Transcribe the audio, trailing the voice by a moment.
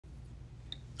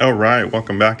All right,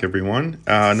 welcome back everyone.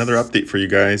 Another update for you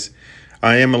guys.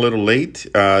 I am a little late.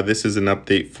 This is an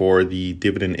update for the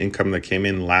dividend income that came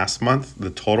in last month,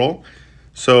 the total.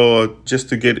 So just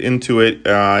to get into it,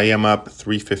 I am up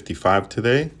 355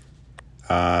 today.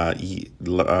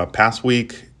 Past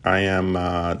week, I am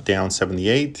down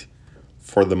 78.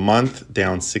 For the month,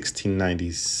 down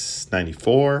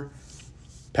 16.94.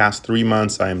 Past 3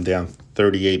 months, I am down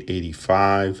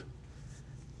 38.85.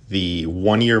 The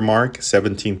 1 year mark,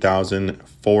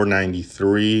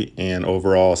 17,493, and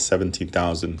overall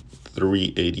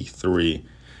 17,383.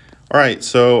 All right,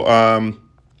 so I'm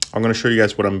going to show you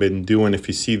guys what I've been doing. If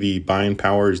you see, the buying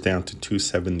power is down to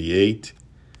 278.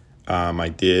 I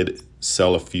did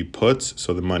sell a few puts,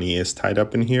 so the money is tied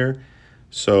up in here.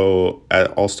 So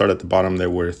I'll start at the bottom there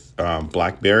with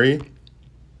BlackBerry.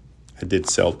 I did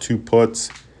sell 2 puts.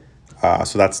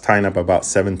 So that's tying up about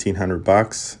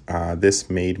 $1,700. This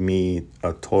made me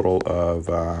a total of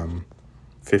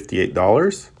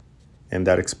 $58, and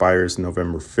that expires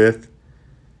November 5th.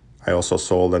 I also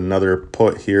sold another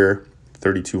put here,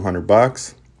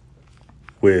 $3,200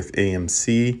 with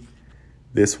AMC.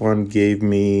 This one gave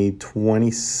me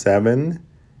 27,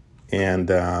 and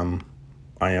I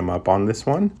am up on this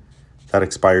one. That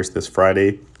expires this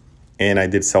Friday, and I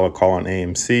did sell a call on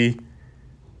AMC.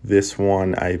 This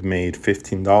one I've made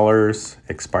 $15,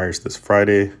 expires this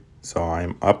Friday, so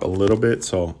I'm up a little bit.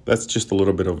 So that's just a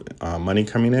little bit of money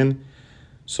coming in.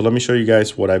 So let me show you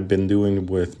guys what I've been doing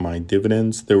with my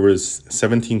dividends. There was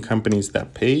 17 companies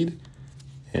that paid,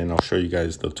 and I'll show you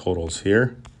guys the totals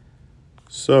here.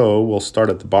 So we'll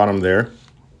start at the bottom there.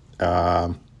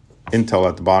 Intel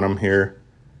at the bottom here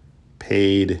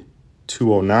paid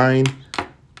 $209.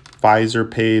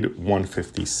 Pfizer paid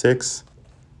 $156.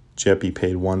 Jeppy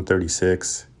paid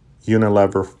 $136,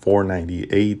 Unilever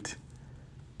 $498,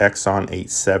 Exxon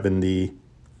 $870,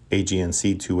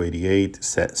 AGNC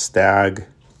 $288, Stag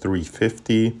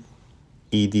 $350,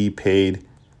 ED paid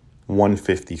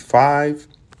 $155,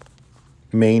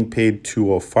 Main paid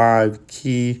 $205,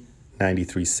 Key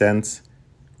 93 cents,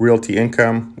 Realty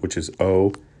Income, which is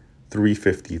O,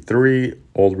 $353,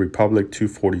 Old Republic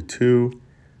 $242,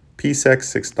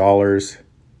 PSEX $6,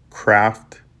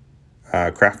 Kraft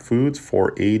Foods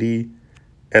 $480,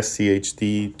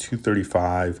 SCHD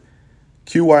 $235,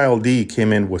 QYLD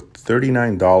came in with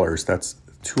 $39. That's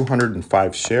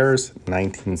 205 shares,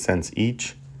 19 cents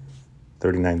each,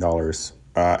 $39.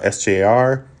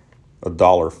 SJR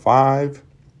 $1.05,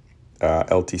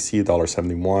 LTC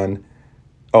 $1.71.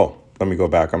 Oh, let me go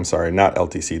back. I'm sorry, not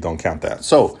LTC. Don't count that.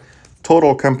 So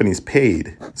total companies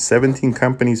paid, 17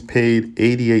 companies paid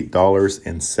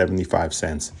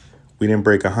 $88.75. We didn't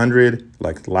break 100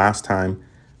 like last time,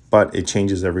 but it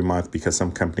changes every month because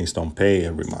some companies don't pay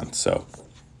every month. So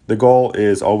the goal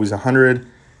is always 100.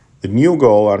 The new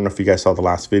goal, I don't know if you guys saw the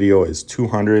last video, is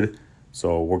 200.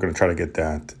 So we're going to try to get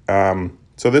that.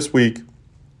 So this week,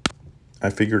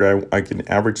 I figured I can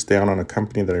average down on a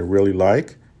company that I really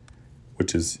like,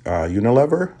 which is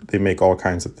Unilever. They make all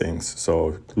kinds of things.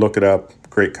 So look it up.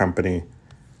 Great company.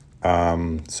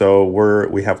 So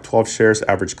we have 12 shares,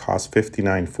 average cost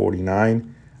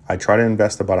 $59.49. I try to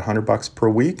invest about $100 per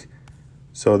week.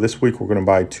 So this week we're going to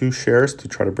buy 2 shares to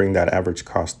try to bring that average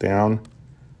cost down.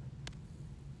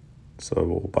 So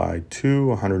we'll buy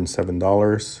 2,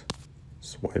 $107.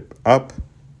 Swipe up.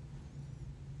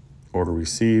 Order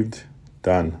received.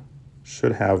 Done.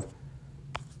 Should have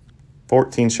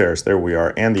 14 shares. There we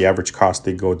are. And the average cost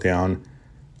did go down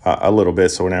a little bit,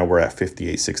 so now we're at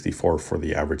 $58.64 for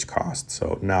the average cost,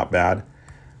 so not bad.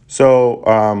 So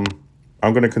I'm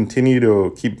going to continue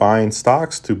to keep buying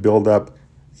stocks to build up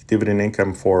dividend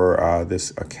income for this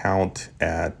account.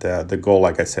 At the goal,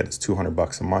 like I said, is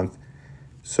 $200 a month.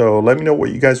 So let me know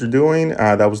what you guys are doing.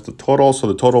 That was the total. So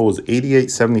the total was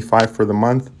 $88.75 for the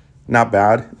month. Not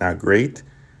bad, not great.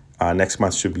 Next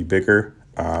month should be bigger.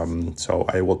 So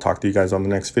I will talk to you guys on the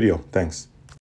next video. Thanks.